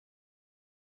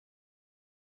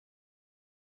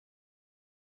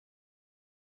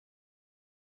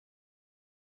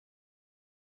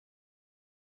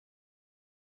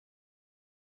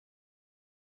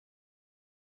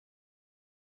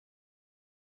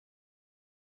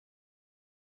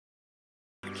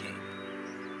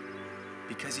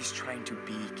because he's trying to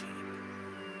be king.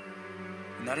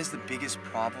 And that is the biggest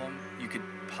problem you could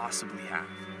possibly have.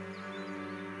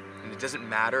 And it doesn't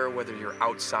matter whether you're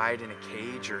outside in a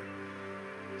cage or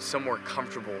somewhere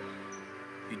comfortable.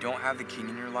 If you don't have the king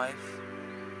in your life,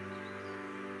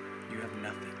 you have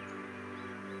nothing.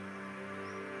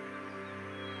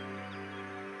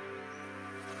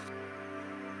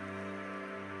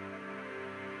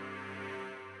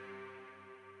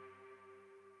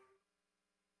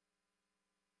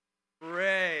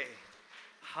 Hooray.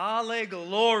 Hallelujah,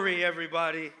 glory,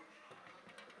 everybody.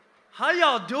 How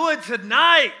y'all doing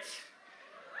tonight?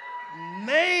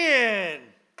 Man,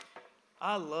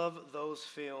 I love those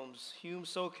films. Hume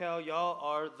SoCal, y'all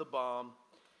are the bomb.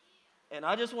 And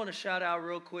I just want to shout out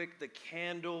real quick the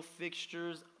candle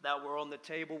fixtures that were on the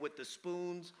table with the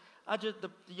spoons.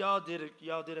 Y'all did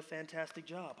a fantastic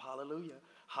job. Hallelujah.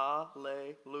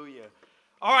 Hallelujah.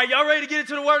 All right, y'all ready to get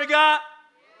into the Word of God?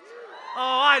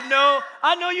 Oh,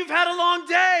 I know you've had a long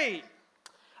day.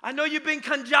 I know you've been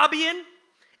Punjabian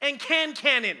and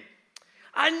canning.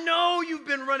 I know you've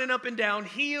been running up and down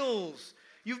hills.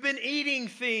 You've been eating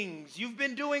things. You've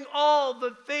been doing all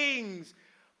the things.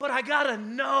 But I gotta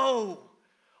know,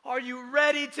 are you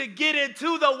ready to get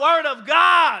into the Word of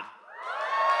God?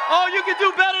 Oh, you can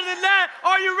do better than that.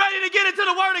 Are you ready to get into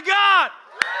the Word of God?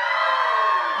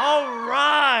 All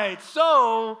right,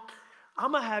 so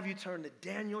I'm going to have you turn to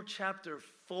Daniel chapter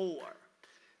 4.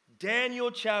 Daniel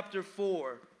chapter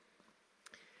 4.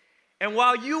 And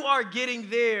while you are getting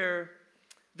there,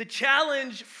 the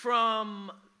challenge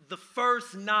from the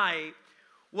first night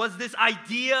was this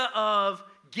idea of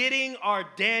getting our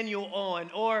Daniel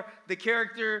on, or the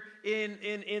character in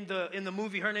the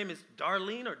movie, her name is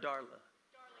Darlene or Darla?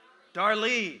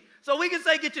 Darlene. So we can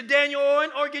say get your Daniel on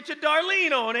or get your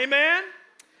Darlene on, amen?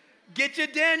 Get your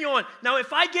Daniel on. Now,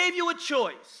 if I gave you a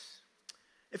choice,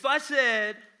 if I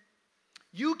said,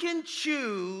 you can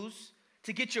choose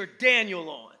to get your Daniel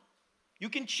on. You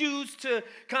can choose to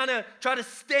kind of try to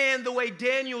stand the way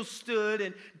Daniel stood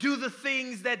and do the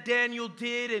things that Daniel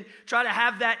did and try to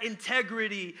have that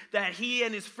integrity that he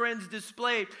and his friends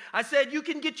displayed. I said, you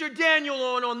can get your Daniel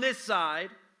on this side,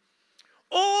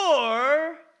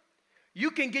 or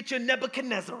you can get your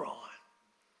Nebuchadnezzar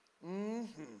on.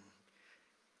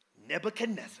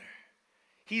 Nebuchadnezzar.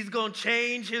 He's going to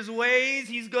change his ways.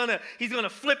 He's going to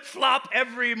flip-flop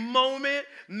every moment.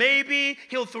 Maybe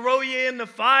he'll throw you in the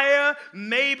fire.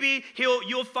 Maybe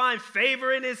you'll find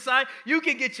favor in his sight. You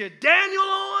can get your Daniel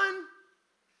on,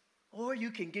 or you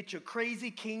can get your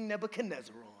crazy King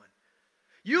Nebuchadnezzar on.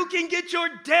 You can get your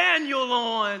Daniel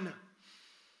on.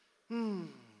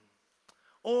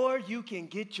 Or you can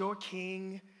get your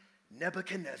King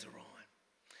Nebuchadnezzar on.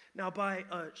 Now, by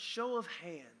a show of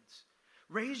hands,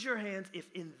 raise your hands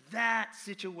if in that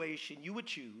situation you would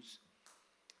choose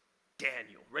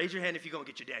Daniel. Raise your hand if you're going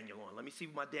to get your Daniel on. Let me see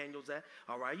where my Daniel's at.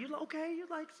 All right, you okay? You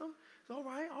like some? All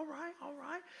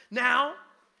right. Now,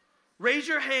 raise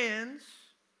your hands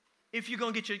if you're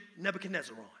going to get your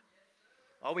Nebuchadnezzar on.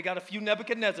 Oh, we got a few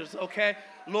Nebuchadnezzars, okay?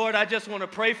 Lord, I just want to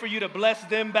pray for you to bless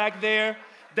them back there.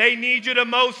 They need you the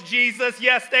most, Jesus.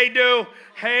 Yes, they do.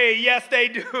 Hey, yes, they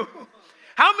do.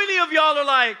 How many of y'all are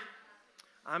like,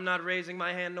 I'm not raising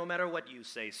my hand no matter what you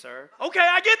say, sir? Okay,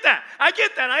 I get that.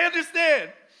 I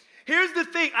understand. Here's the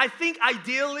thing. I think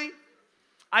ideally,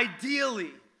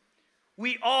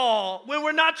 we all, when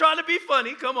we're not trying to be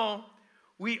funny, come on,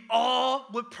 we all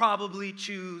would probably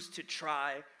choose to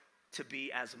try to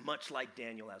be as much like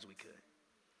Daniel as we could.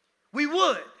 We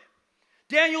would.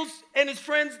 Daniel and his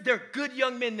friends, they're good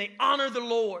young men. They honor the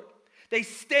Lord. They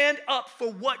stand up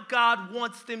for what God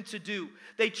wants them to do.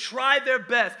 They try their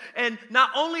best. And not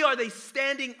only are they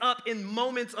standing up in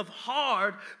moments of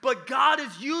hard, but God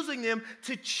is using them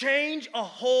to change a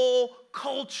whole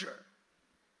culture.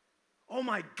 Oh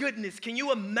my goodness, can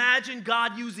you imagine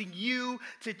God using you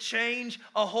to change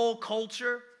a whole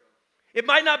culture? It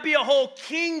might not be a whole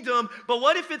kingdom, but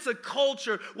what if it's a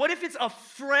culture? What if it's a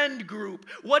friend group?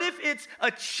 What if it's a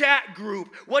chat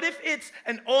group? What if it's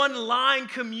an online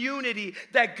community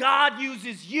that God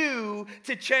uses you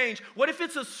to change? What if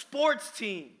it's a sports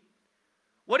team?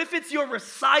 What if it's your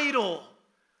recital?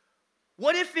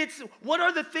 What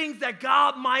are the things that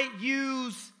God might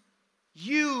use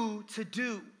you to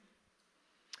do?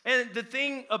 And the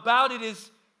thing about it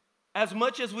is, as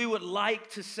much as we would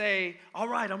like to say, all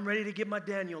right, I'm ready to get my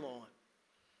Daniel on,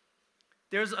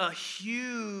 there's a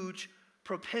huge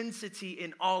propensity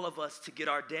in all of us to get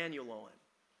our Daniel on.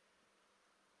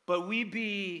 But we'd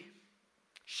be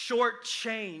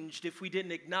shortchanged if we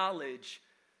didn't acknowledge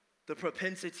the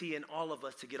propensity in all of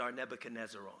us to get our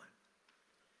Nebuchadnezzar on.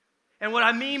 And what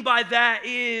I mean by that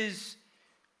is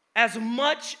as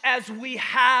much as we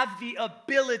have the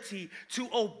ability to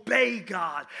obey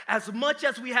God, as much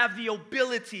as we have the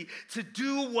ability to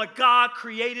do what God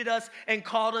created us and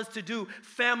called us to do,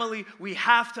 family, we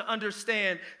have to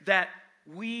understand that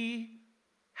we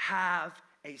have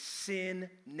a sin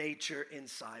nature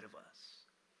inside of us.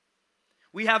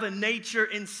 We have a nature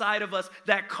inside of us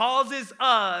that causes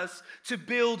us to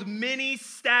build many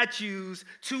statues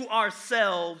to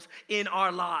ourselves in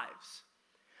our lives.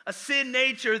 A sin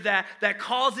nature that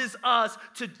causes us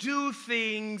to do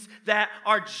things that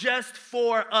are just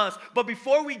for us. But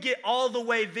before we get all the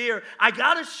way there, I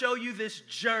got to show you this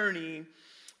journey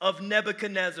of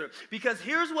Nebuchadnezzar. Because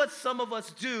here's what some of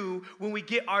us do when we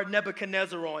get our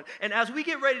Nebuchadnezzar on. And as we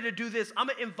get ready to do this, I'm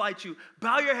going to invite you,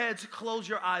 bow your heads, close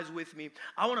your eyes with me.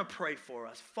 I want to pray for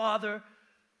us. Father,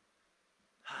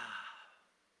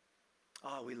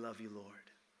 oh, we love you, Lord.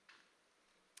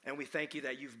 And we thank you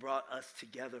that you've brought us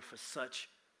together for such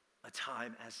a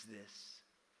time as this.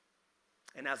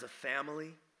 And as a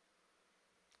family,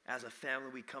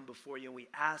 we come before you and we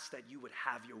ask that you would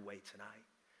have your way tonight.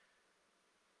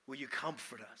 Will you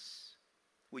comfort us?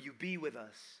 Will you be with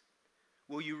us?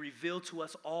 Will you reveal to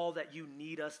us all that you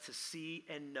need us to see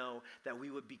and know, that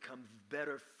we would become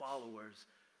better followers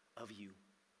of you?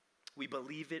 We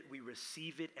believe it, we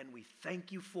receive it, and we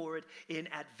thank you for it in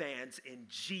advance in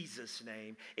Jesus'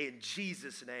 name, in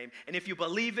Jesus' name. And if you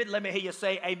believe it, let me hear you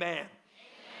say amen.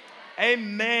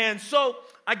 Amen. So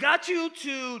I got you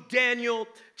to Daniel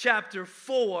chapter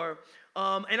 4.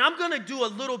 And I'm going to do a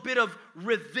little bit of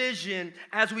revision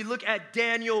as we look at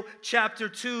Daniel chapter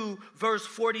 2, verse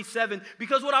 47.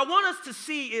 Because what I want us to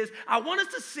see is, I want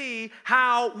us to see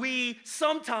how we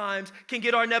sometimes can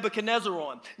get our Nebuchadnezzar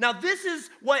on. Now, this is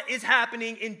what is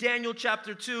happening in Daniel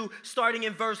chapter 2, starting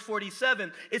in verse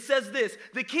 47. It says this: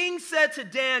 the king said to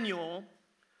Daniel,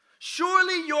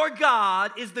 "Surely your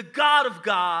God is the God of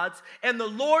gods and the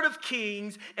Lord of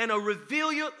kings and a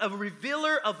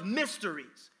revealer of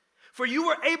mysteries. For you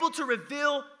were able to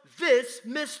reveal this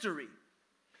mystery."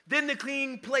 Then the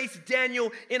king placed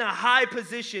Daniel in a high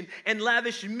position and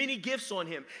lavished many gifts on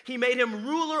him. He made him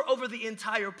ruler over the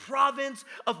entire province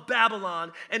of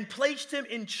Babylon and placed him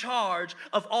in charge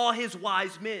of all his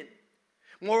wise men.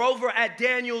 Moreover, at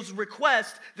Daniel's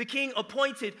request, the king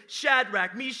appointed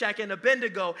Shadrach, Meshach, and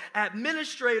Abednego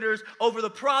administrators over the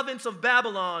province of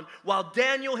Babylon, while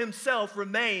Daniel himself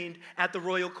remained at the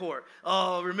royal court.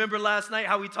 Oh, remember last night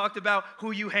how we talked about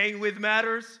who you hang with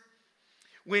matters?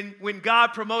 When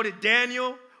God promoted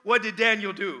Daniel, what did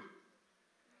Daniel do?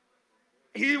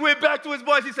 He went back to his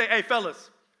boys. He said, "Hey, fellas,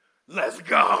 let's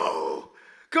go."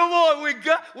 Come on,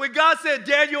 when God said,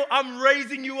 "Daniel, I'm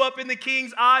raising you up in the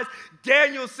king's eyes,"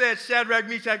 Daniel said, "Shadrach,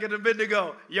 Meshach, and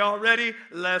Abednego, y'all ready?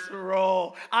 Let's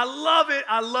roll." I love it,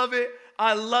 I love it,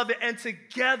 I love it. And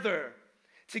together,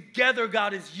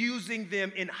 God is using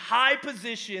them in high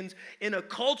positions in a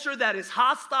culture that is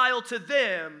hostile to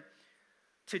them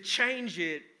to change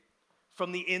it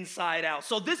from the inside out.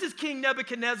 So this is King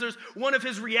Nebuchadnezzar's, one of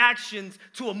his reactions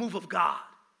to a move of God.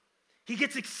 He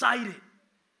gets excited.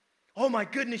 Oh my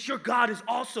goodness, your God is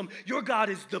awesome. Your God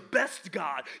is the best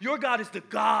God. Your God is the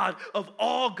God of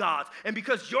all gods. And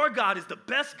because your God is the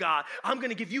best God, I'm going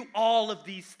to give you all of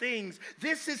these things.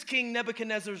 This is King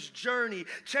Nebuchadnezzar's journey.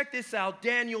 Check this out,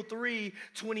 Daniel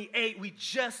 3:28. We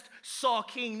just saw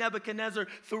King Nebuchadnezzar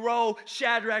throw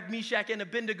Shadrach, Meshach, and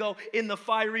Abednego in the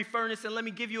fiery furnace. And let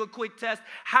me give you a quick test.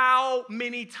 How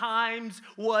many times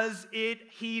was it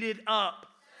heated up?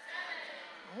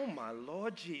 Oh, my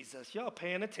Lord Jesus. Y'all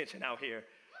paying attention out here.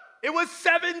 It was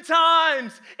 7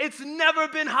 times. It's never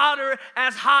been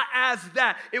as hot as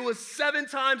that. It was 7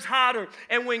 times hotter.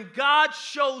 And when God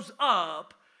shows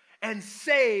up and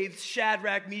saves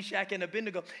Shadrach, Meshach, and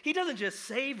Abednego, he doesn't just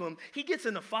save them. He gets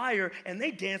in the fire, and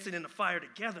they dancing in the fire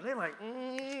together. They're like,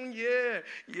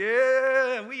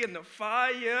 yeah, we in the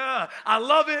fire. I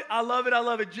love it, I love it, I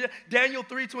love it. Daniel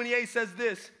 3:28 says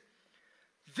this: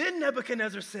 Then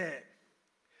Nebuchadnezzar said,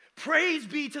 "Praise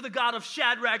be to the God of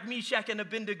Shadrach, Meshach, and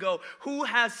Abednego, who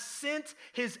has sent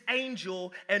his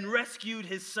angel and rescued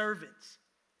his servants.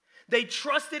 They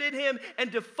trusted in him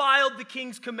and defiled the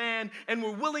king's command and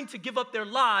were willing to give up their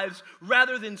lives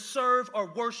rather than serve or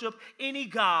worship any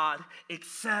god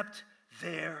except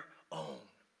their own."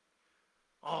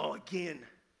 Oh, again,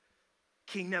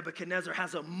 King Nebuchadnezzar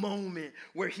has a moment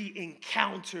where he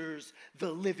encounters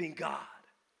the living God.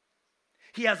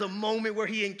 He has a moment where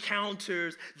he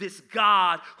encounters this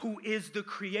God who is the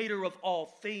creator of all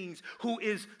things, who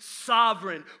is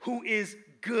sovereign, who is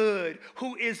good,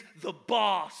 who is the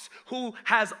boss, who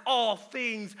has all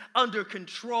things under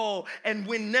control. And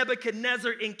when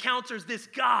Nebuchadnezzar encounters this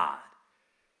God,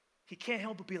 he can't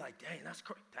help but be like, dang, that's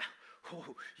crazy.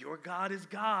 Oh, your God is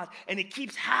God. And it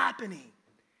keeps happening.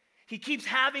 He keeps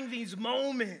having these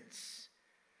moments.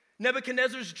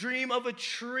 Nebuchadnezzar's dream of a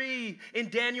tree in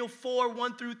Daniel 4,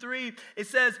 1 through 3. It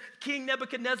says, King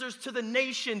Nebuchadnezzar's to the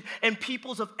nation and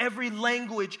peoples of every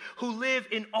language who live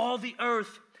in all the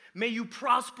earth. May you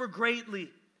prosper greatly.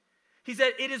 He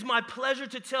said, it is my pleasure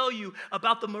to tell you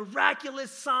about the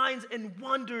miraculous signs and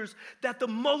wonders that the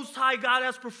Most High God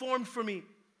has performed for me.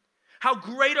 How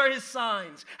great are his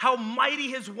signs, how mighty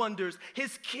his wonders.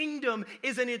 His kingdom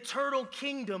is an eternal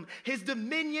kingdom. His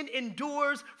dominion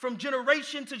endures from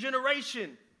generation to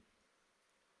generation.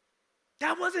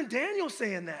 That wasn't Daniel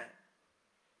saying that.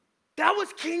 That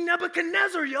was King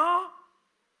Nebuchadnezzar, y'all.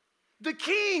 The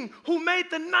king who made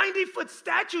the 90-foot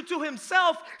statue to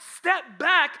himself stepped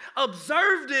back,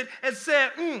 observed it, and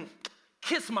said,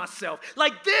 kiss myself.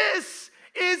 Like, this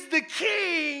is the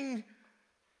king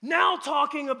now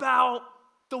talking about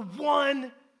the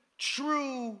one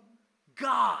true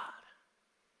God.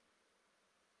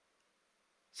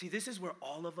 See, this is where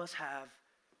all of us have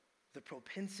the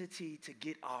propensity to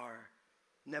get our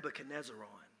Nebuchadnezzar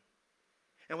on.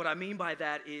 And what I mean by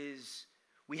that is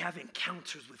we have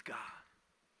encounters with God.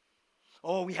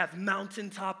 Oh, we have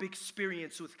mountaintop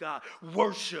experience with God.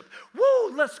 Worship.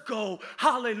 Woo, let's go.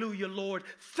 Hallelujah, Lord.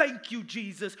 Thank you,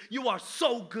 Jesus. You are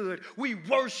so good. We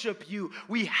worship you.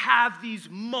 We have these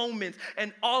moments,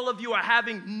 and all of you are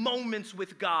having moments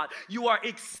with God. You are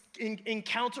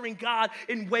encountering God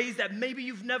in ways that maybe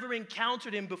you've never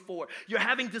encountered him before. You're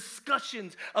having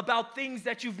discussions about things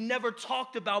that you've never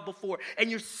talked about before, and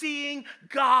you're seeing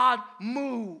God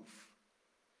move.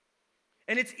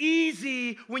 And it's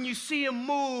easy when you see him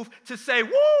move to say,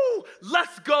 woo,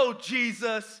 let's go,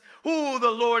 Jesus. Ooh,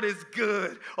 the Lord is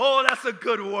good. Oh, that's a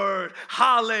good word.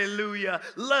 Hallelujah.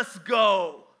 Let's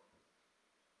go.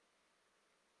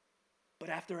 But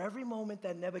after every moment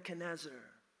that Nebuchadnezzar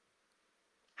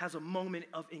has a moment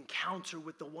of encounter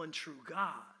with the one true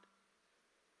God,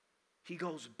 he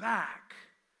goes back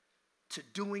to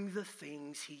doing the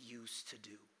things he used to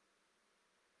do.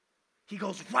 He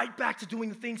goes right back to doing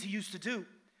the things he used to do.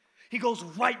 He goes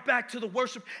right back to the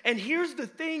worship. And here's the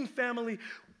thing, family.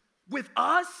 With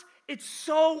us, it's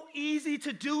so easy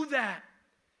to do that.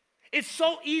 It's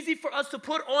so easy for us to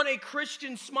put on a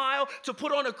Christian smile, to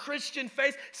put on a Christian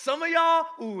face. Some of y'all,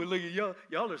 ooh, look at y'all.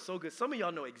 Y'all are so good. Some of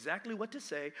y'all know exactly what to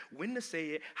say, when to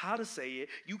say it, how to say it.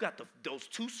 You got those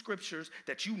two scriptures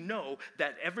that you know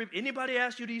that anybody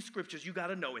asks you these scriptures, you got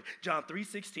to know it. John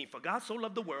 3:16, for God so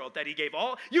loved the world that he gave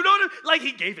all, you know, like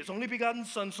he gave his only begotten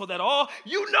son so that all,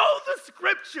 you know the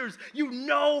scriptures. You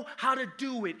know how to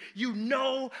do it. You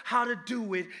know how to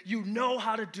do it. You know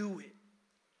how to do it.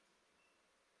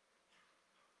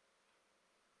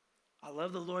 I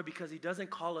love the Lord because he doesn't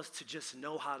call us to just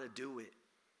know how to do it.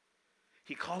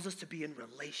 He calls us to be in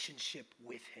relationship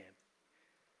with him.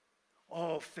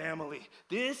 Oh, family,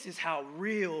 this is how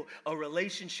real a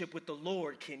relationship with the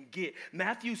Lord can get.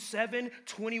 Matthew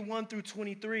 7:21 through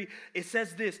 23, it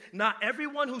says this, not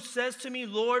everyone who says to me,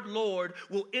 Lord, Lord,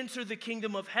 will enter the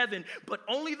kingdom of heaven, but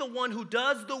only the one who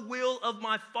does the will of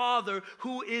my Father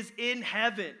who is in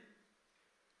heaven.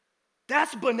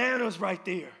 That's bananas right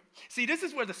there. See, this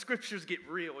is where the scriptures get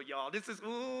real, y'all. This is,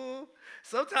 ooh,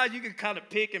 sometimes you can kind of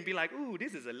pick and be like, ooh,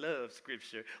 this is a love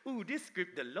scripture. Ooh, this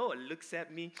script, the Lord looks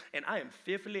at me, and I am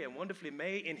fearfully and wonderfully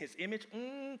made in his image.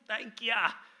 Thank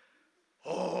ya.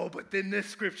 Oh, but then this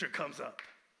scripture comes up.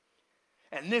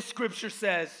 And this scripture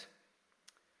says,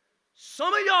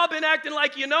 some of y'all been acting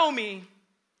like you know me,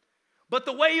 but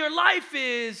the way your life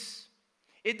is,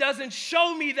 it doesn't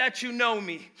show me that you know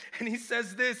me. And he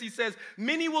says this, he says,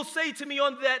 many will say to me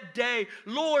on that day,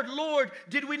 Lord, Lord,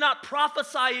 did we not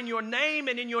prophesy in your name,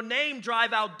 and in your name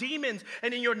drive out demons,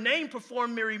 and in your name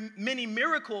perform many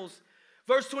miracles?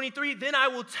 Verse 23, then I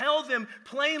will tell them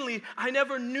plainly, I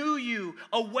never knew you.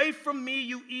 Away from me,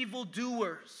 you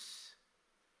evildoers.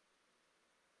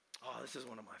 Oh, this is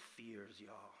one of my fears,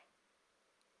 y'all.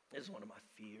 This is one of my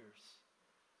fears.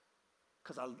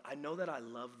 Because I know that I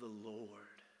love the Lord.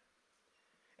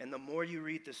 And the more you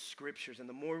read the scriptures, and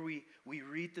the more we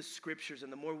read the scriptures,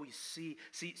 and the more we see,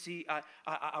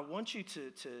 I want you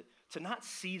to not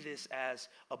see this as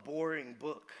a boring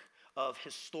book of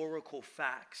historical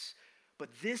facts, but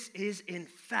this is, in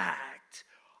fact,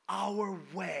 our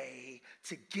way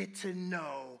to get to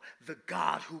know the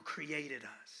God who created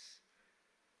us.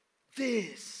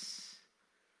 This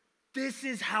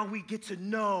is how we get to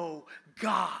know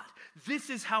God. This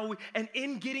is how and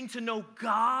in getting to know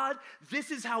God, this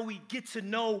is how we get to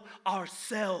know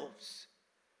ourselves.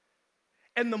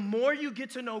 And the more you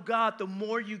get to know God, the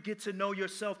more you get to know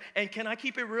yourself. And can I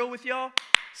keep it real with y'all?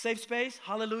 Safe space,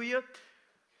 hallelujah.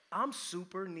 I'm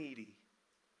super needy.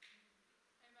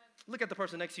 Look at the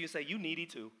person next to you and say, you needy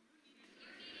too.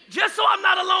 Just so I'm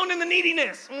not alone in the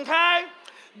neediness, okay?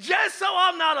 Just so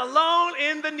I'm not alone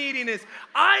in the neediness.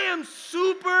 I am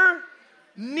super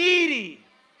needy.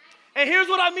 And here's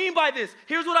what I mean by this.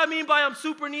 Here's what I mean by I'm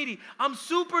super needy. I'm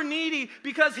super needy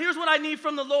because here's what I need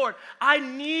from the Lord. I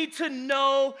need to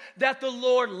know that the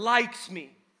Lord likes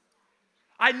me.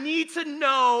 I need to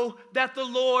know that the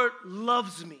Lord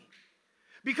loves me.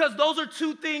 Because those are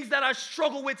two things that I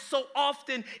struggle with so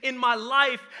often in my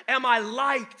life. Am I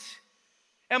liked?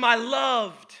 Am I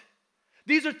loved?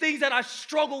 These are things that I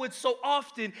struggle with so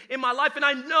often in my life. And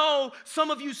I know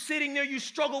some of you sitting there, you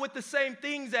struggle with the same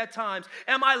things at times.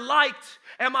 Am I liked?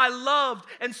 Am I loved?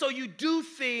 And so you do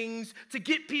things to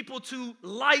get people to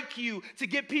like you, to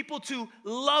get people to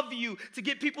love you, to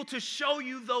get people to show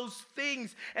you those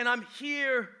things. And I'm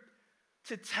here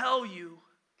to tell you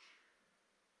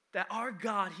that our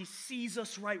God, He sees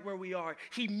us right where we are.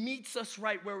 He meets us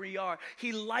right where we are.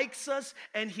 He likes us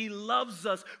and He loves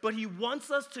us, but He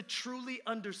wants us to truly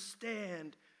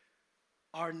understand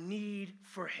our need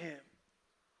for Him.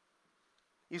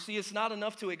 You see, it's not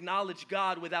enough to acknowledge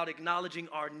God without acknowledging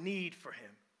our need for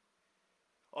Him.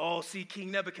 Oh, see,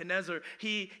 King Nebuchadnezzar,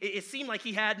 it seemed like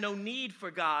he had no need for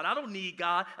God. I don't need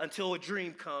God until a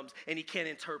dream comes and he can't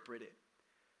interpret it.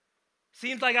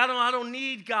 Seems like I don't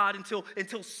need God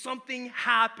until something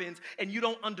happens and you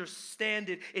don't understand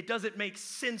it. It doesn't make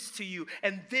sense to you.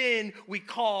 And then we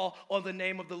call on the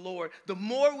name of the Lord. The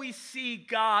more we see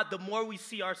God, the more we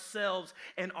see ourselves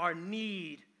and our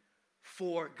need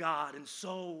for God. And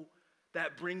so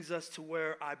that brings us to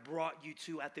where I brought you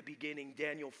to at the beginning,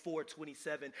 Daniel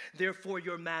 4:27. Therefore,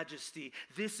 your majesty,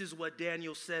 this is what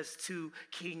Daniel says to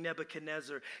King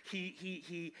Nebuchadnezzar.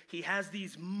 He has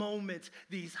these moments,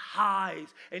 these highs,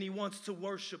 and he wants to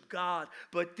worship God.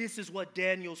 But this is what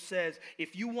Daniel says.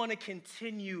 If you want to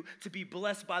continue to be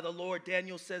blessed by the Lord,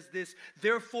 Daniel says this,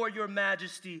 therefore, your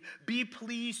majesty, be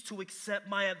pleased to accept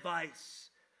my advice.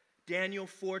 Daniel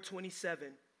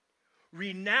 4:27.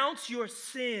 Renounce your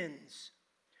sins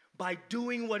by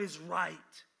doing what is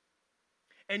right,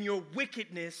 and your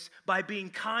wickedness by being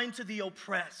kind to the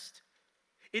oppressed.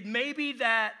 It may be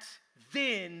that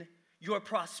then your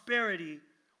prosperity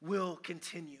will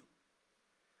continue.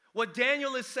 What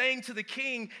Daniel is saying to the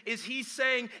king is he's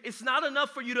saying it's not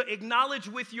enough for you to acknowledge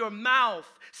with your mouth.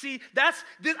 See,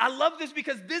 I love this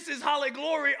because this is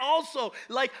hallelujah also.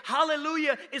 Like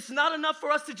hallelujah, it's not enough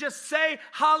for us to just say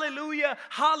hallelujah,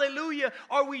 hallelujah.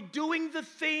 Are we doing the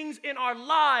things in our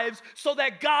lives so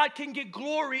that God can get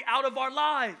glory out of our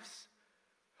lives?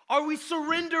 Are we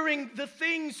surrendering the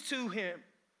things to Him?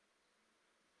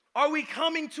 Are we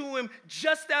coming to Him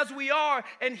just as we are?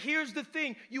 And here's the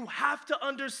thing. You have to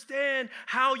understand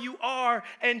how you are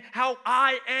and how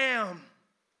I am.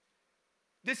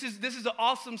 This is an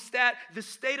awesome stat. The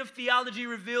State of Theology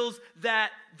reveals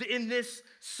that in this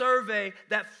survey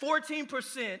that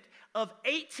 14% of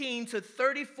 18 to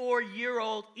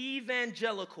 34-year-old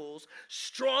evangelicals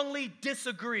strongly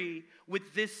disagree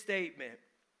with this statement.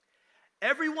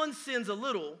 Everyone sins a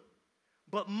little,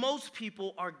 but most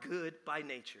people are good by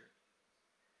nature.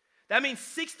 That means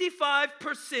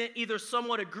 65% either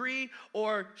somewhat agree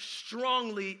or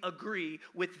strongly agree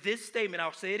with this statement.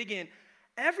 I'll say it again.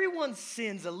 Everyone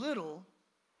sins a little,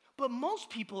 but most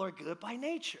people are good by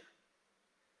nature.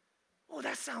 Oh,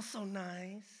 that sounds so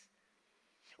nice.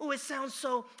 Oh, it sounds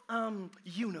so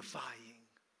unifying.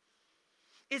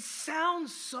 It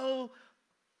sounds so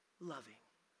loving.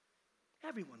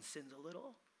 Everyone sins a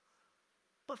little.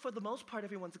 But for the most part,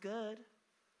 everyone's good.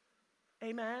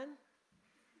 Amen?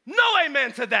 No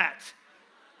amen to that.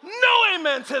 No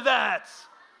amen to that.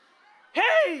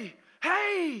 Hey,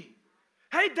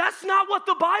 that's not what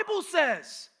the Bible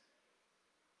says.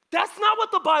 That's not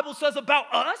what the Bible says about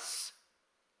us.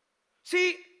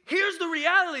 See, here's the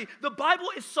reality. The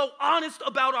Bible is so honest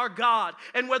about our God.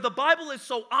 And where the Bible is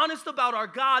so honest about our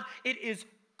God, it is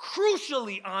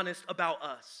crucially honest about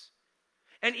us.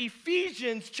 And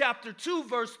Ephesians chapter 2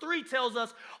 verse 3 tells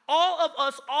us, all of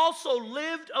us also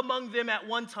lived among them at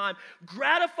one time,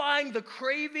 gratifying the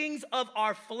cravings of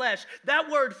our flesh.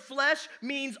 That word flesh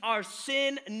means our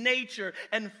sin nature.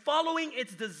 And following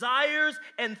its desires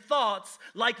and thoughts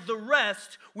like the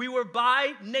rest, we were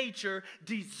by nature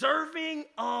deserving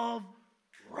of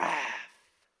wrath.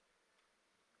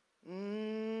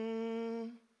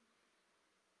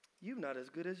 You're not as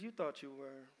good as you thought you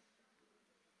were.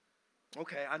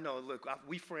 Okay, I know. Look,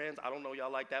 we friends. I don't know y'all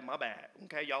like that. My bad.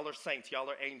 Okay, y'all are saints. Y'all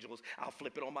are angels. I'll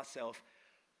flip it on myself.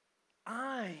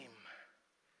 I'm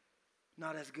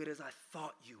not as good as I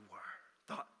thought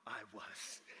I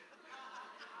was.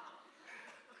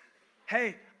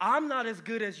 Hey, I'm not as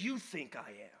good as you think I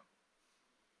am.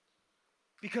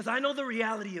 Because I know the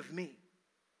reality of me.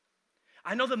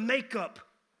 I know the makeup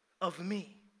of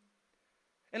me.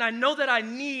 And I know that I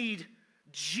need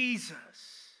Jesus.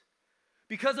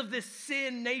 Because of this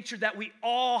sin nature that we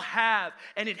all have,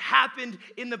 and it happened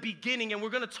in the beginning, and we're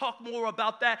going to talk more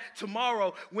about that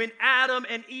tomorrow. When Adam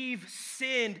and Eve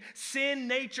sinned, sin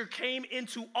nature came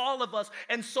into all of us,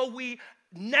 and so we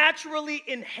naturally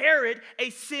inherit a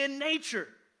sin nature.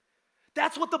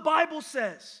 That's what the Bible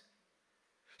says.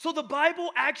 So the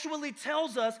Bible actually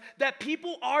tells us that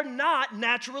people are not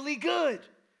naturally good.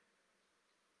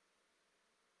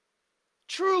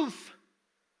 Truth.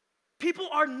 People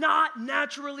are not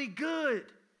naturally good.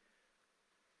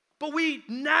 But we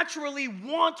naturally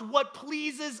want what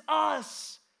pleases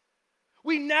us.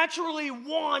 We naturally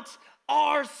want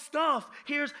our stuff.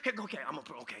 Okay,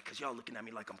 because y'all looking at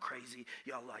me like I'm crazy.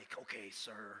 Y'all like, okay,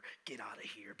 sir, get out of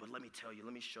here. But let me tell you,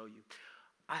 let me show you.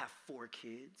 I have 4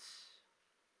 kids.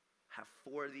 I have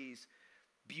 4 of these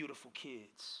beautiful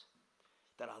kids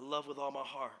that I love with all my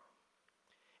heart.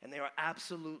 And they are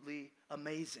absolutely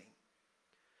amazing.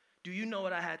 Do you know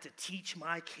what I had to teach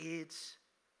my kids?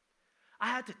 I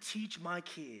had to teach my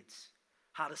kids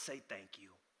how to say thank you.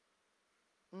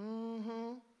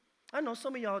 I know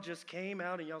some of y'all just came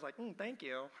out and y'all was like, thank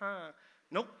you, huh?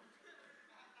 Nope.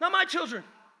 Not my children.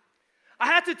 I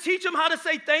had to teach them how to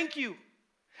say thank you.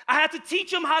 I had to teach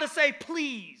them how to say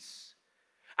please.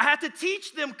 I had to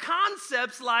teach them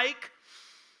concepts like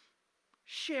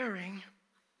sharing.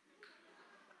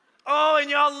 Oh, and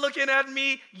y'all looking at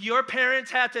me, your parents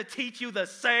had to teach you the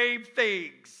same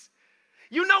things.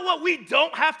 You know what we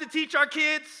don't have to teach our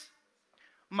kids?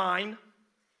 Mine.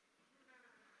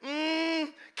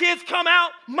 Kids come out,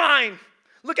 mine.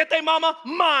 Look at their mama,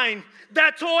 mine.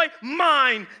 That toy,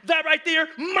 mine. That right there,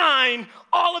 mine.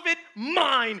 All of it,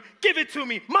 mine. Give it to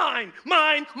me, mine,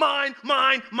 mine, mine,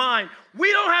 mine, mine.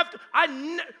 We don't have to,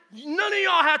 none of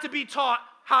y'all had to be taught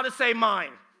how to say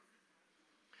mine.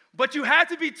 But you had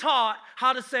to be taught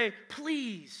how to say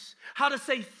please, how to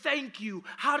say thank you,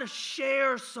 how to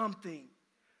share something.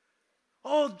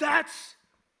 Oh, that's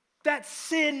that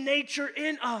sin nature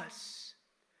in us.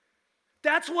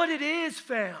 That's what it is,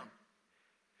 fam.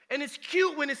 And it's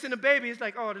cute when it's in a baby. It's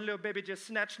like, oh, the little baby just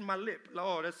snatched my lip.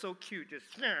 Oh, that's so cute. Just,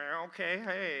 okay,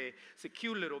 hey, it's a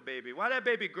cute little baby. Why that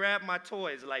baby grab my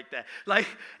toys like that? Like,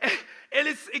 and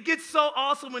it gets so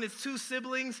awesome when it's 2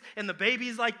 siblings and the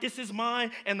baby's like, this is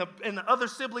mine. And the other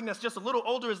sibling that's just a little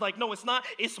older is like, no, it's not.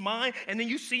 It's mine. And then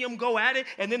you see them go at it.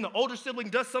 And then the older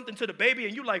sibling does something to the baby.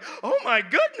 And you're like, oh, my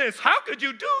goodness, how could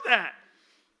you do that?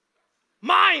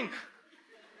 Mine.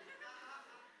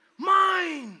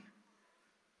 Mine.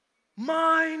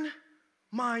 Mine,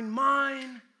 mine,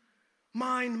 mine,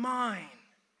 mine, mine.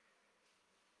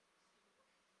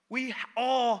 We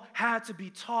all had to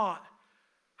be taught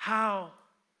how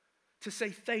to say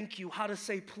thank you, how to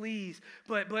say please.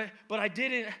 But I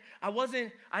didn't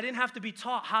have to be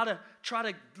taught how to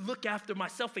try to look after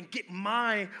myself and get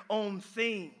my own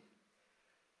thing.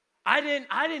 I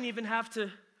didn't even have to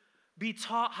be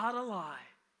taught how to lie.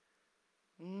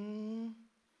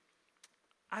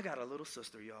 I got a little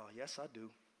sister, y'all. Yes, I do.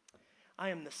 I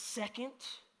am the second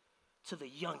to the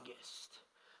youngest.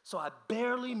 So I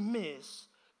barely miss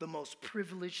the most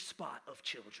privileged spot of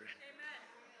children.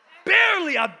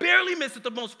 Amen. I barely miss it.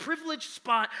 The most privileged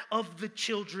spot of the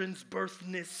children's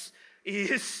birthness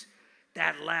is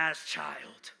that last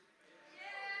child.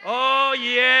 Oh,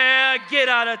 yeah, get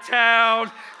out of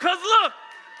town. Because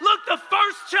look, the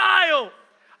first child.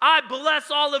 I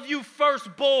bless all of you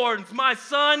firstborns. My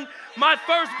son, my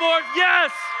firstborn,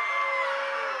 yes.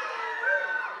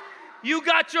 You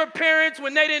got your parents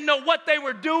when they didn't know what they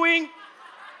were doing.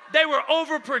 They were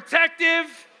overprotective.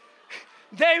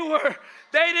 They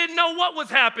didn't know what was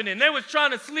happening. They was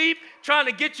trying to sleep, trying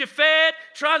to get you fed,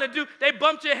 they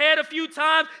bumped your head a few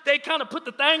times. They kind of put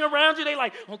the thing around you. They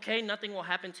like, okay, nothing will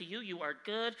happen to you. You are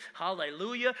good.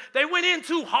 Hallelujah. They went in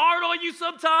too hard on you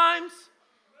sometimes.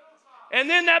 And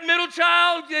then that middle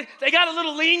child, they got a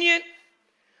little lenient.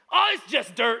 Oh, it's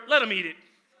just dirt. Let them eat it.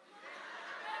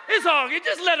 It's all good.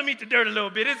 Just let them eat the dirt a little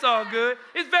bit. It's all good.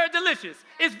 It's very delicious.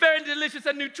 It's very delicious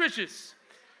and nutritious.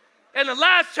 And the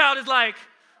last child is like,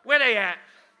 where they at?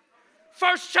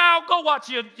 First child, go watch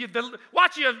your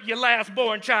last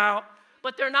born child.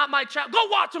 But they're not my child. Go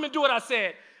watch them and do what I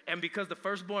said. And because the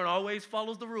firstborn always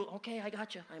follows the rule, okay, I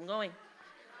got you. I'm going.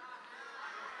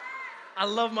 I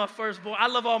love my firstborn. I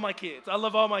love all my kids.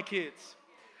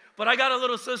 But I got a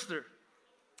little sister.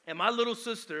 And my little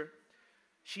sister,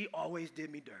 she always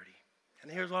did me dirty.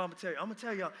 And here's what I'm going to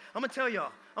tell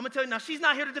y'all. Now, she's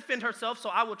not here to defend herself, so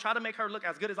I will try to make her look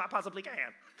as good as I possibly can.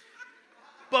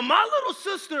 But my little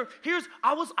sister,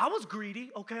 I was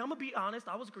greedy, okay? I'm going to be honest,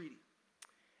 I was greedy.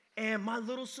 And my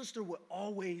little sister would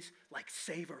always,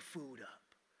 save her food up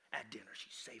at dinner.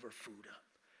 She'd save her food up.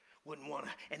 Wouldn't want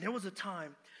to. And there was a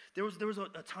time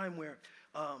where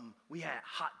we had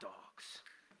hot dogs.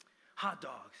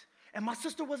 And my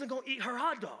sister wasn't going to eat her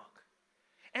hot dog.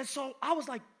 And so I was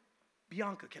like,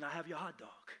 Bianca, can I have your hot dog?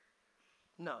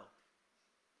 No.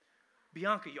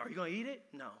 Bianca, are you going to eat it?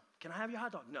 No. Can I have your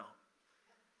hot dog? No.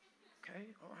 Okay,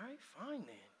 all right, fine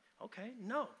then. Okay,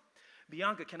 no.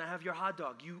 Bianca, can I have your hot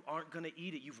dog? You aren't going to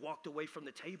eat it. You've walked away from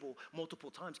the table multiple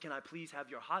times. Can I please have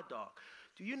your hot dog?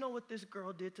 Do you know what this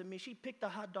girl did to me? She picked the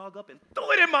hot dog up and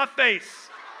threw it in my face.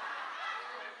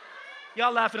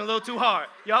 Y'all laughing a little too hard.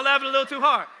 My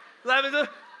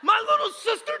little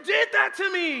sister did that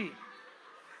to me.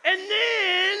 And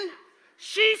then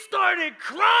she started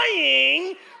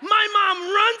crying. My mom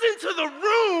runs into the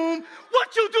room.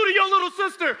 What you do to your little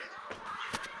sister?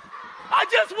 I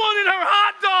just wanted her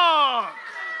hot dog.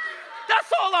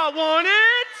 That's all I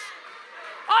wanted.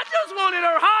 I just wanted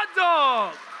her hot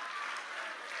dog.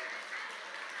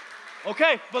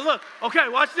 Okay, but look. Okay,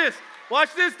 watch this.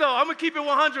 Watch this, though. I'm going to keep it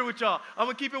 100 with y'all. I'm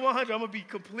going to be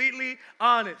completely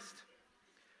honest.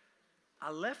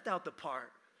 I left out the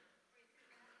part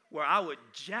where I would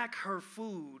jack her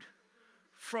food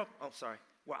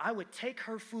where I would take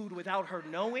her food without her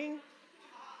knowing.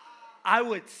 I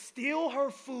would steal her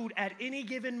food at any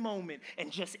given moment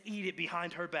and just eat it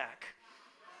behind her back.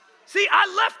 See, I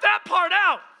left that part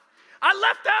out. I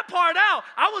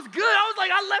was good.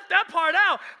 I left that part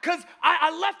out because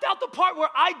I left out the part where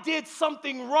I did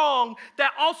something wrong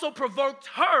that also provoked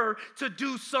her to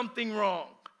do something wrong.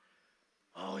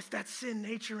 Oh, it's that sin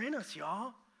nature in us,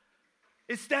 y'all.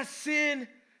 It's that sin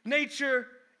nature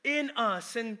in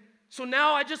us. And so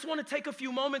now I just want to take a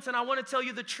few moments and I want to tell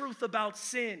you the truth about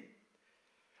sin.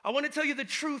 And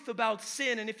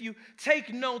if you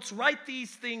take notes, write these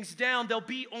things down. They'll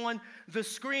be on the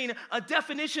screen. A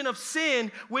definition of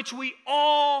sin, which we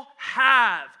all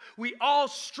have. We all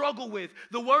struggle with.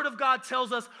 The Word of God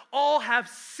tells us all have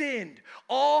sinned.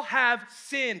 All have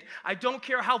sinned. I don't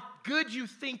care how good you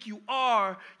think you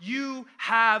are, you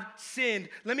have sinned.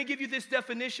 Let me give you this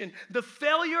definition. The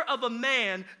failure of a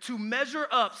man to measure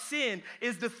up, sin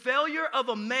is the failure of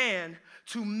a man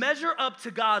to measure up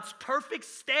to God's perfect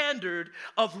standard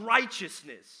of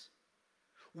righteousness,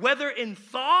 whether in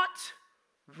thought,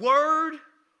 word,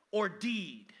 or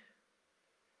deed.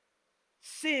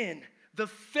 Sin, the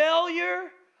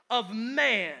failure of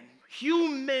man,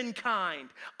 humankind,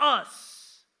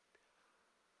 us,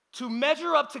 to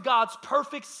measure up to God's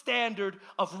perfect standard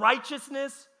of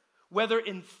righteousness, whether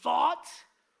in thought,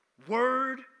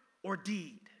 word, or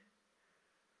deed.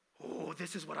 Oh,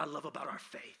 this is what I love about our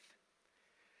faith.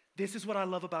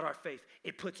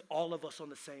 It puts all of us on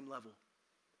the same level.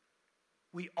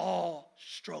 We all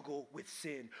struggle with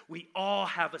sin. We all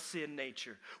have a sin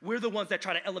nature. We're the ones that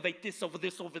try to elevate this over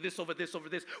this, over this, over this, over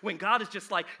this. When God is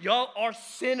just like, y'all are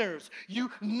sinners.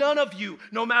 None of you,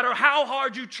 no matter how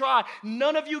hard you try,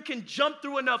 none of you can jump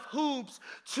through enough hoops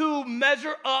to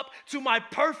measure up to my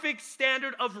perfect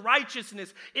standard of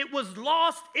righteousness. It was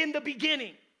lost in the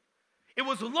beginning.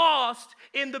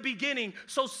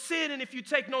 So sin, and if you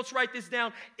take notes, write this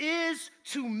down, is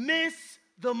to miss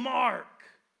the mark.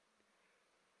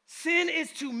 Sin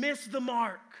is to miss the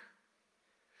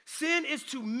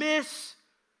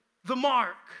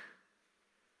mark.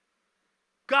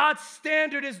 God's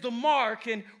standard is the mark,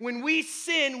 and when we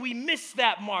sin, we miss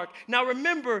that mark. Now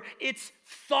remember, it's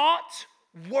thought,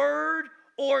 word,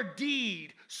 or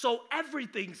deed, so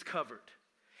everything's covered.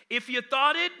 If you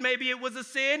thought it, maybe it was a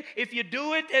sin. If you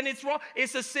do it and it's wrong,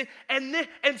 it's a sin. And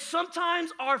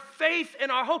sometimes our faith and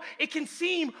our hope, it can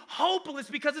seem hopeless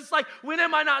because it's like, when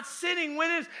am I not sinning?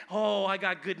 I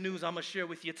got good news I'm going to share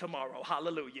with you tomorrow.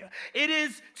 Hallelujah. It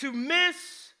is to miss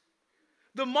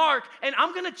the mark. And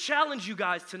I'm going to challenge you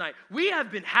guys tonight. We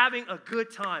have been having a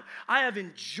good time. I have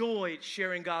enjoyed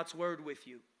sharing God's word with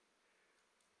you.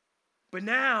 But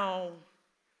now,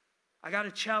 I got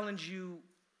to challenge you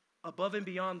above and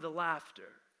beyond the laughter.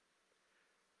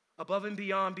 Above and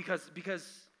beyond because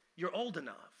you're old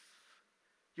enough.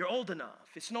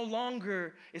 It's no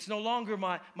longer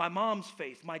my mom's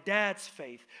faith, my dad's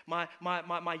faith, my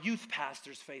youth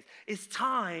pastor's faith. It's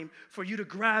time for you to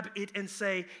grab it and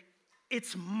say,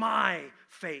 it's my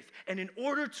faith. And in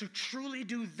order to truly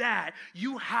do that,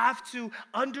 you have to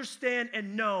understand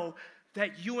and know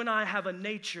that you and I have a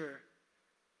nature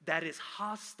that is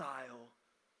hostile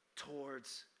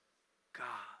towards God.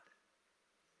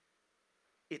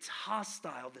 It's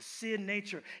hostile. The sin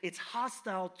nature, it's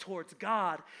hostile towards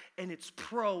God, and it's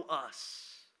pro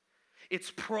us.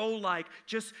 It's pro like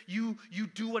just you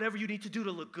do whatever you need to do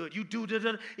to look good. You do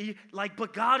like,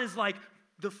 but God is like,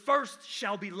 the first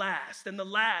shall be last, and the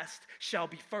last shall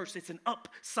be first. It's an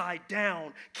upside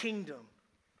down kingdom.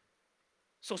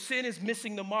 So sin is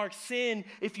missing the mark. Sin,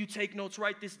 if you take notes,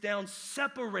 write this down,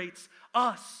 separates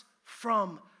us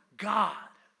from God.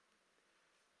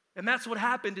 And that's what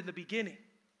happened in the beginning.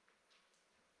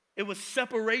 It was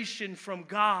separation from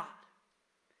God.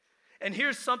 And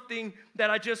here's something that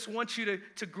I just want you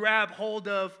to grab hold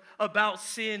of about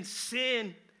sin.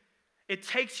 Sin, it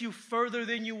takes you further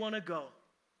than you want to go.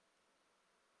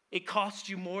 It costs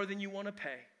you more than you want to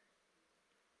pay.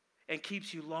 And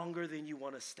keeps you longer than you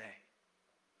want to stay.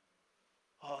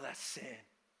 Oh, that's sin.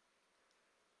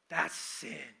 That's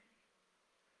sin.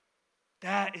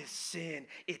 That is sin.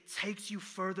 It takes you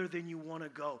further than you want to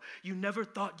go. You never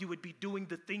thought you would be doing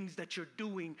the things that you're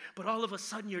doing, but all of a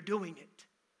sudden you're doing it.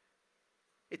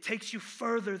 It takes you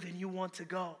further than you want to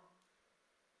go.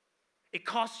 It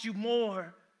costs you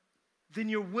more than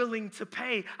you're willing to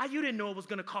pay. You didn't know it was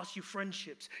going to cost you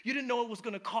friendships. You didn't know it was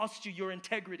going to cost you your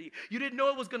integrity. You didn't know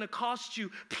it was going to cost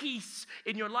you peace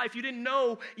in your life. You didn't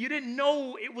know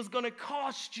it was going to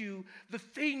cost you the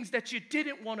things that you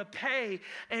didn't want to pay.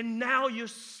 And now you're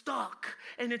stuck,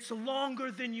 and it's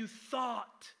longer than you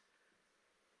thought.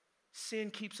 Sin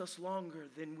keeps us longer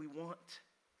than we want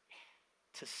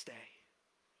to stay.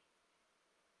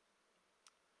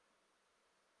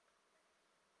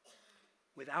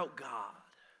 Without God,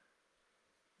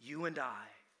 you and I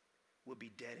would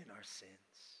be dead in our sins.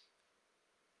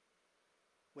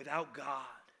 Without God,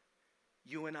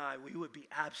 you and I, we would be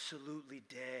absolutely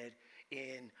dead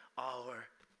in our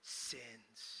sins.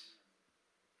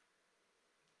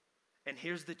 And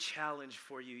here's the challenge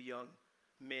for you, young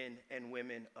men and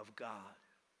women of God.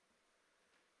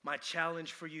 My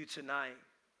challenge for you tonight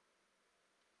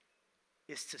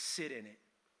is to sit in it.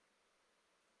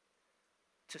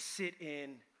 To sit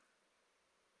in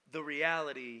the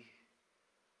reality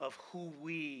of who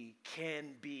we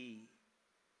can be,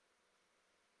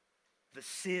 the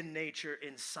sin nature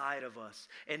inside of us.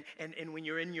 And when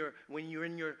you're in your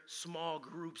small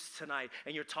groups tonight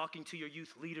and you're talking to your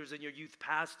youth leaders and your youth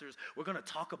pastors, we're going to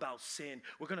talk about sin.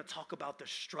 We're going to talk about the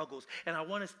struggles. And I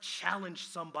want to challenge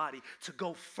somebody to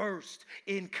go first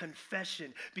in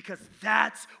confession, because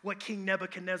that's what King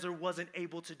Nebuchadnezzar wasn't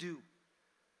able to do.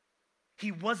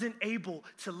 He wasn't able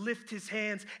to lift his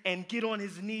hands and get on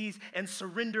his knees and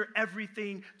surrender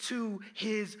everything to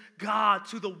his God,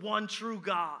 to the one true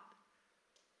God.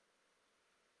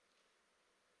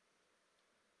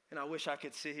 And I wish I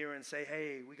could sit here and say,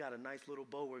 hey, we got a nice little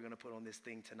bow we're going to put on this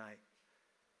thing tonight.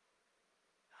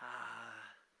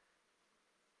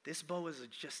 This bow is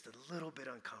just a little bit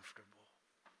uncomfortable.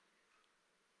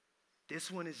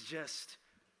 This one is just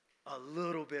a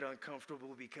little bit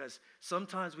uncomfortable, because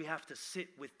sometimes we have to sit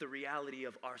with the reality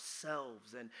of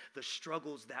ourselves and the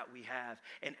struggles that we have,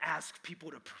 and ask people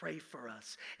to pray for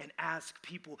us, and ask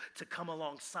people to come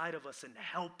alongside of us and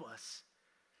help us.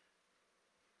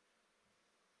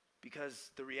 Because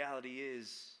the reality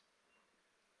is,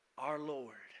 our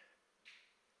Lord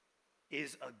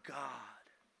is a God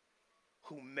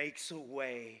who makes a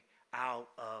way out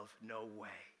of no way.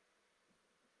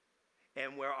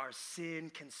 And where our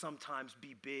sin can sometimes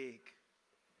be big,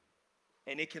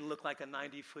 and it can look like a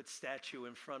 90-foot statue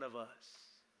in front of us.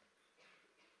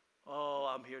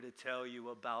 Oh, I'm here to tell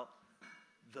you about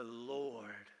the Lord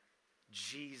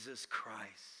Jesus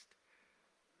Christ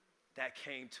that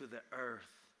came to the earth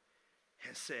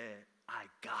and said, I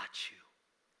got you.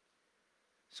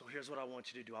 So here's what I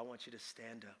want you to do. I want you to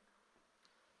stand up.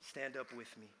 Stand up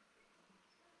with me.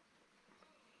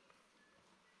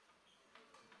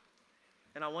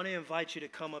 And I want to invite you to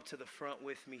come up to the front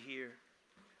with me here.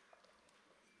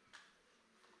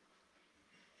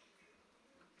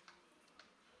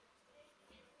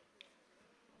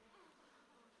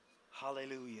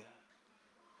 Hallelujah.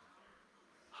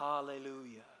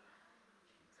 Hallelujah.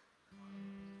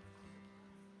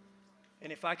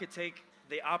 And if I could take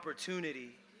the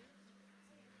opportunity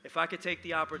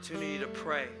to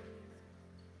pray,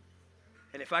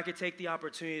 and if I could take the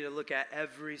opportunity to look at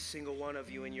every single one of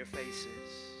you in your faces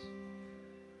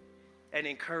and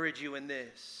encourage you in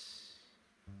this.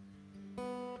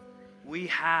 We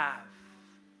have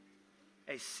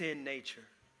a sin nature.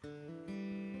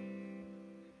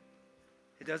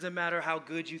 It doesn't matter how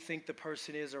good you think the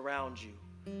person is around you.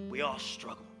 We all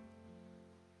struggle.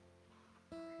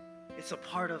 It's a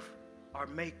part of our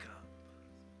makeup.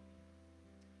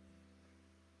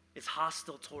 It's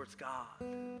hostile towards God.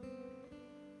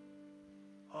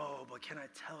 Oh, but can I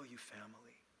tell you,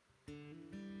 family,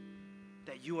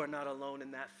 that you are not alone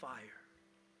in that fire?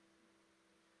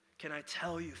 Can I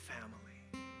tell you,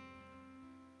 family,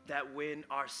 that when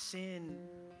our sin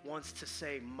wants to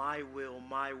say, my will,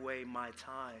 my way, my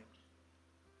time,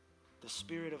 the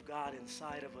Spirit of God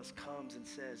inside of us comes and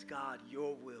says, God,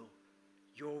 your will,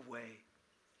 your way,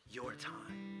 your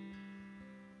time.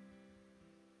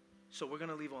 So we're going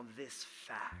to leave on this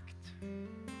fact.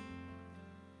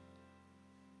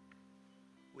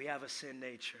 We have a sin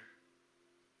nature.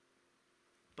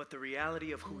 But the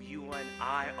reality of who you and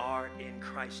I are in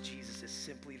Christ Jesus is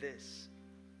simply this.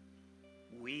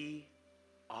 We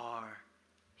are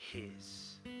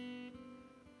His.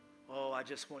 Oh, I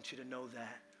just want you to know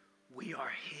that. We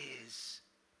are His.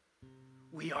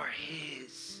 We are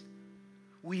His.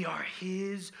 We are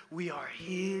His. We are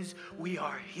His. We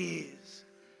are His.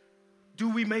 Do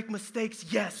we make mistakes?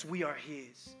 Yes, we are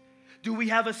His. Do we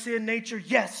have a sin nature?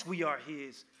 Yes, we are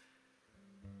His.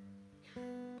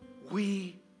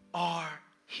 We are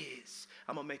His.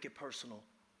 I'm going to make it personal.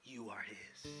 You are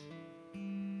His.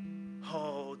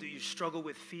 Oh, do you struggle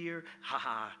with fear?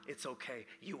 It's okay.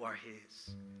 You are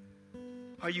His.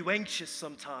 Are you anxious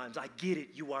sometimes? I get it.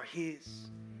 You are His.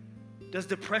 Does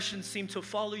depression seem to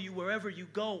follow you wherever you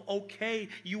go? Okay,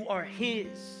 you are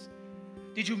His.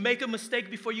 Did you make a mistake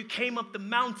before you came up the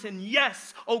mountain?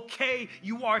 Yes, okay,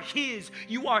 you are His.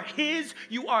 You are His.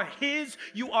 You are His.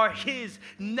 You are His.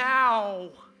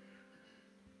 Now,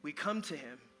 we come to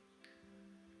Him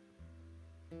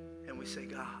and we say,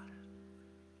 God,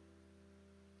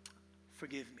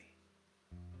 forgive me.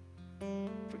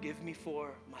 Forgive me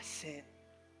for my sin.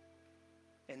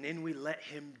 And then we let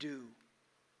Him do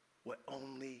what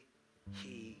only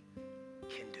He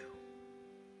can do.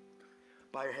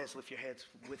 Bow your heads, lift your heads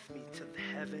with me to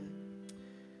heaven.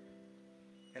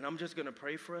 And I'm just going to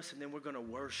pray for us, and then we're going to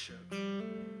worship.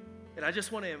 And I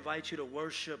just want to invite you to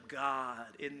worship God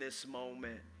in this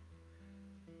moment,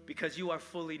 because you are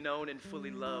fully known and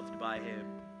fully loved by Him.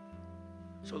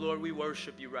 So, Lord, we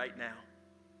worship you right now.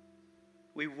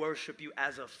 We worship you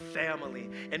as a family,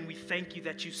 and we thank you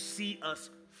that you see us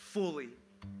fully.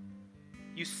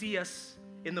 You see us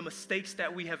in the mistakes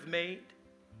that we have made,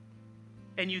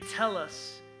 and you tell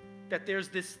us that there's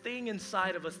this thing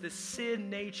inside of us, this sin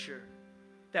nature,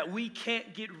 that we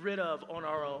can't get rid of on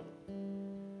our own.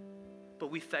 But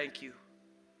we thank you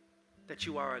that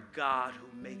you are a God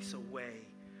who makes a way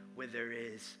where there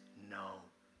is no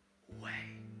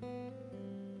way.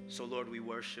 So, Lord, we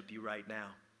worship you right now.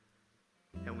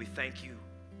 And we thank you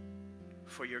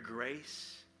for your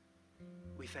grace.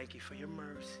 We thank you for your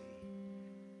mercy.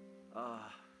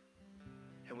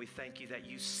 And we thank you that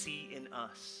you see in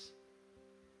us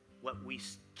what we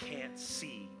can't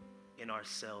see in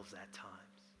ourselves at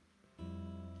times.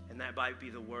 And that might be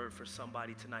the word for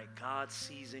somebody tonight. God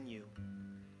sees in you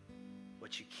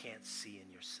what you can't see in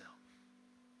yourself.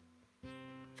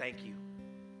 Thank you.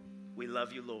 We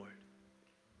love you, Lord.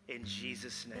 In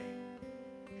Jesus'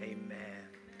 name, amen.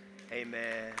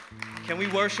 Amen. Can we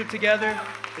worship together?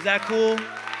 Is that cool?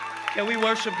 Can we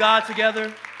worship God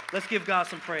together? Let's give God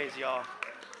some praise, y'all.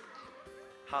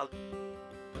 Hallelujah.